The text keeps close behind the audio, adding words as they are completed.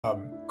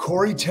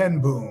Corrie ten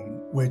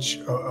Boom,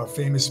 which a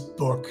famous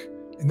book,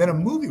 and then a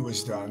movie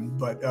was done,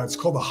 but it's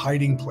called The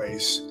Hiding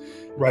Place.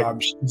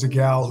 Right. She's a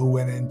gal who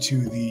went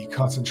into the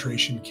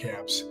concentration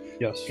camps.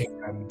 Yes.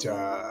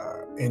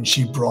 And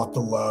she brought the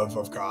love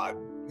of God,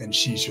 and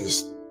she's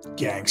just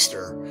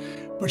gangster.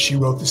 But she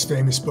wrote this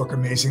famous book,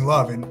 Amazing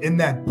Love. And in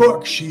that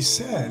book, she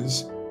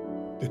says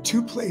the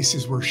two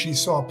places where she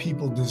saw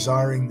people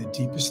desiring the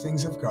deepest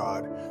things of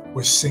God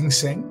was Sing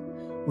Sing,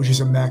 which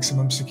is a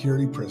maximum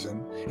security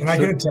prison. And I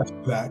can attest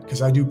to that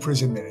because I do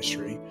prison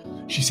ministry.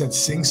 She said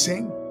Sing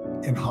Sing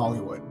and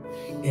Hollywood.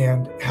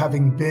 And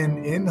having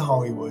been in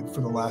Hollywood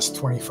for the last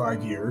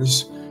 25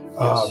 years,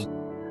 Yes.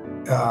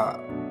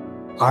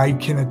 I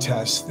can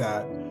attest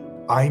that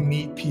I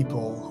meet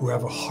people who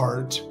have a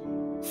heart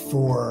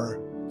for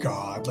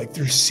God, like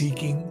they're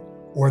seeking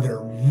or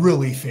they're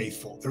really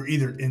faithful. They're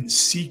either in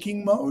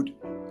seeking mode,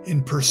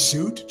 in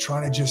pursuit,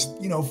 trying to just,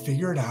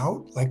 figure it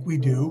out like we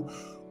do,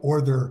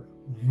 or they're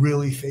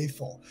really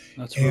faithful.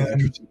 That's really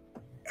interesting.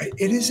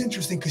 It is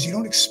interesting because you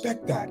don't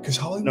expect that, because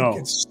Hollywood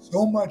gets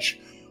so much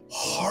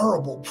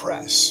horrible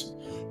press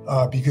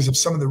because of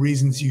some of the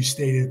reasons you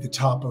stated at the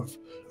top of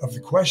the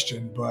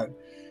question. But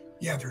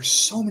yeah, there's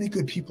so many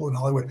good people in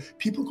Hollywood.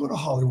 People go to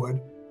Hollywood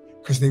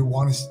because they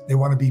want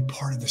to be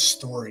part of the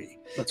story.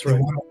 That's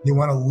right. They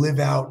want to live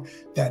out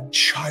that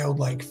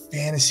childlike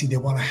fantasy. They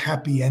want a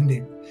happy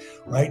ending,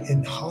 right?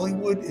 And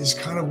Hollywood is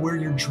kind of where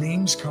your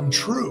dreams come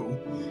true,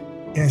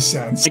 in a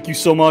sense. Thank you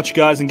so much,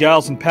 guys and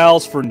gals and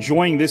pals, for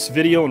enjoying this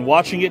video and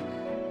watching it.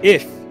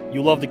 If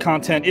you love the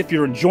content, if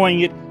you're enjoying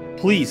it,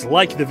 please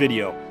like the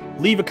video,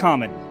 leave a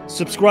comment,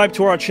 subscribe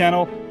to our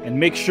channel, and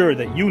make sure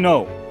that you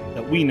know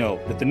that we know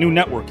that the new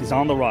network is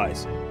on the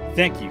rise.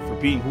 Thank you for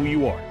being who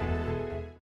you are.